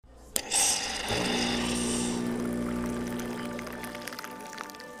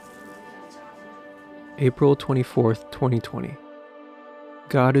April 24th, 2020.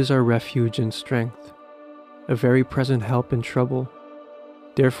 God is our refuge and strength, a very present help in trouble.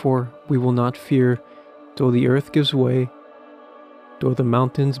 Therefore we will not fear, though the earth gives way, though the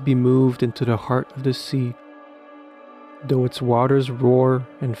mountains be moved into the heart of the sea, though its waters roar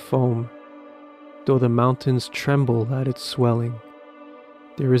and foam, though the mountains tremble at its swelling.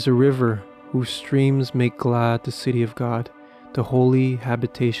 There is a river whose streams make glad the city of God, the holy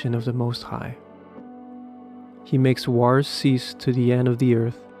habitation of the Most High. He makes wars cease to the end of the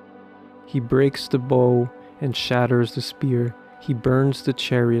earth. He breaks the bow and shatters the spear. He burns the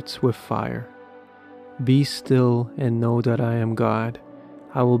chariots with fire. Be still and know that I am God.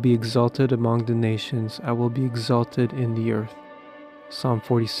 I will be exalted among the nations. I will be exalted in the earth. Psalm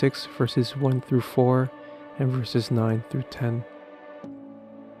 46 verses 1 through 4 and verses 9 through 10.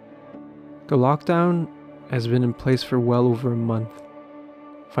 The lockdown has been in place for well over a month.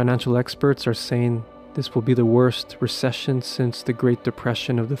 Financial experts are saying this will be the worst recession since the Great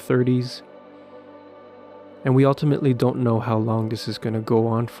Depression of the 30s. And we ultimately don't know how long this is going to go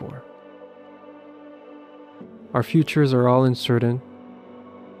on for. Our futures are all uncertain.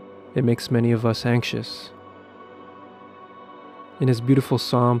 It makes many of us anxious. In his beautiful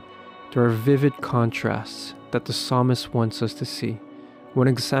psalm, there are vivid contrasts that the psalmist wants us to see. One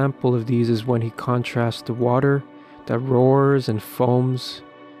example of these is when he contrasts the water that roars and foams,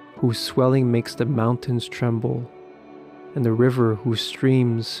 whose swelling makes the mountains tremble, and the river whose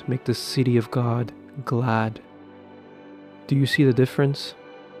streams make the city of God glad. Do you see the difference?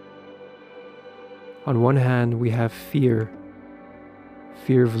 On one hand, we have fear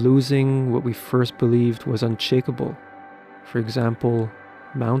of losing what we first believed was unshakable, for example,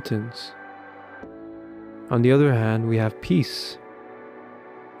 mountains. On the other hand, we have peace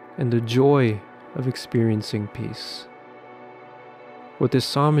and the joy of experiencing peace. What this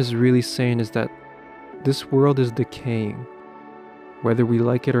psalm is really saying is that this world is decaying, whether we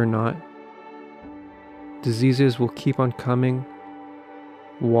like it or not. Diseases will keep on coming,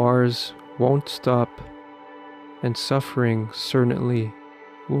 wars won't stop, and suffering certainly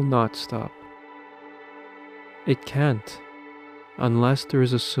will not stop. It can't, unless there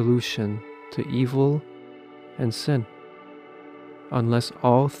is a solution to evil and sin, unless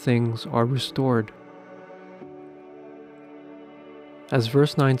all things are restored. As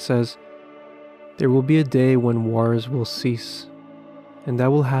verse 9 says, there will be a day when wars will cease, and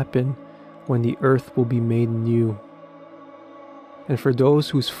that will happen when the earth will be made new. And for those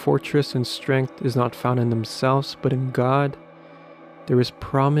whose fortress and strength is not found in themselves but in God, there is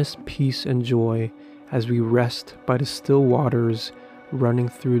promised peace and joy as we rest by the still waters running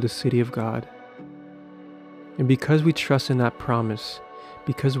through the city of God. And because we trust in that promise,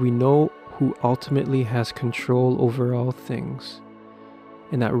 because we know who ultimately has control over all things,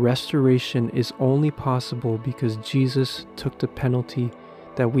 and that restoration is only possible because Jesus took the penalty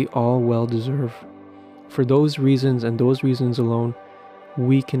that we all well deserve. For those reasons and those reasons alone,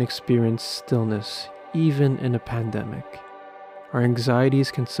 we can experience stillness, even in a pandemic. Our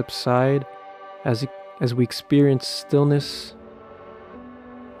anxieties can subside as we experience stillness,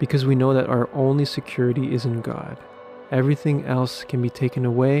 because we know that our only security is in God. Everything else can be taken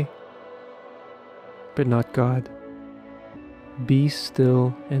away, but not God. Be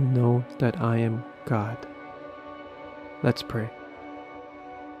still and know that I am God. Let's pray.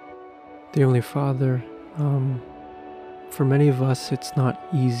 Dear Heavenly Father, for many of us it's not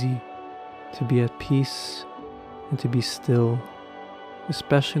easy to be at peace and to be still,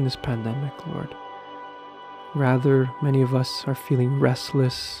 especially in this pandemic, Lord. Rather, many of us are feeling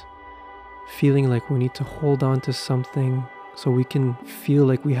restless, feeling like we need to hold on to something so we can feel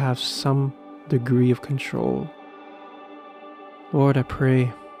like we have some degree of control. Lord, I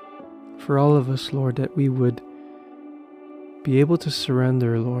pray for all of us, Lord, that we would be able to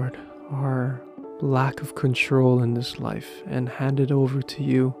surrender, Lord, our lack of control in this life and hand it over to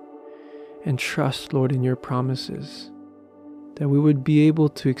you and trust, Lord, in your promises, that we would be able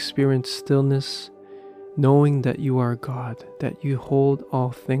to experience stillness, knowing that you are God, that you hold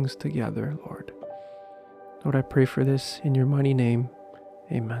all things together, Lord. Lord, I pray for this in your mighty name.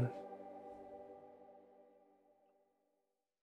 Amen.